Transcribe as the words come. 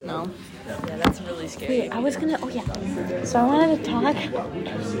know. Yeah, that's really scary. Wait, I was gonna. Oh yeah. So I wanted to talk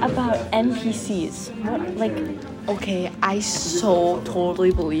about NPCs. What, like, Okay, I so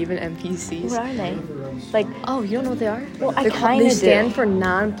totally believe in NPCs. what are they? Like, Oh, you don't know what they are? well, I They're called- kind They of stand do. for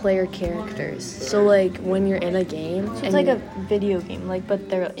non-player characters. So, like, when you're in a game... So it's like a video game, like, but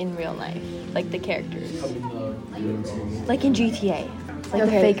they're in real life, like the characters, like in GTA, like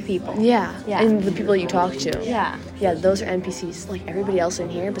the fake people. Yeah. Yeah. And the people you talk to. Yeah. Yeah, those are NPCs. Like, everybody else in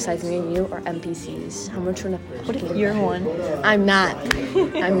here, besides me and you, are NPCs. How much want to... What if you're one? I'm not.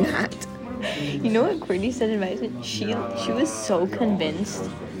 I'm not. You know what Courtney said in Madison? She was so convinced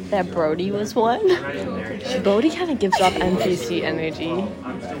that Brody was one. Brody kind of gives off NPC energy.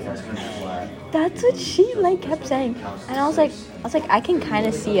 That's what she like kept saying, and I was like, I can kind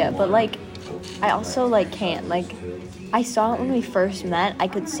of see it, but like, I also like can't. Like, I saw it when we first met. I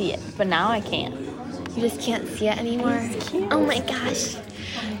could see it, but now I can't. You just can't see it anymore. I just can't. Oh my gosh.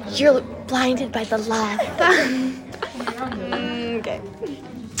 You're blinded by the love. Okay.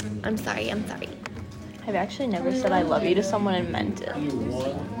 I'm sorry. I've actually never said I love you to someone and meant it.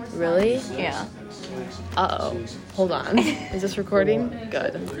 Really? Yeah. Uh-oh. Hold on. Is this recording?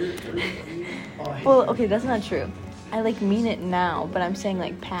 Good. Well, okay, that's not true. I like mean it now, but I'm saying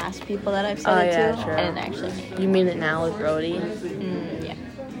like past people that I've said Oh, it yeah, to, true. I didn't actually mean it. You mean it now with Brody? Yeah.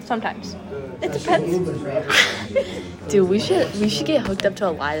 Sometimes. It depends. Dude, we should get hooked up to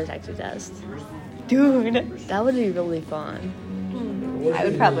a lie detector test. Dude. That would be really fun. I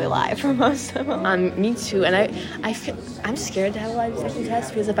would probably lie for most of them. Me too. And I'm scared to have a lie detector test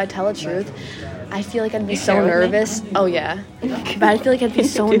because if I tell the truth, I feel like I'd be so share with me? nervous. Oh yeah. But I feel like I'd be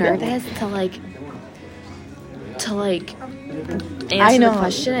so Do that. nervous to answer I know, the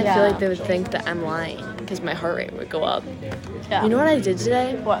question. I yeah. feel like they would think that I'm lying because my heart rate would go up. Yeah. You know what I did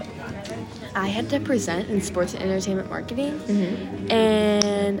today? What? I had to present in sports and entertainment marketing, Mm-hmm.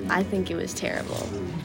 and I think it was terrible.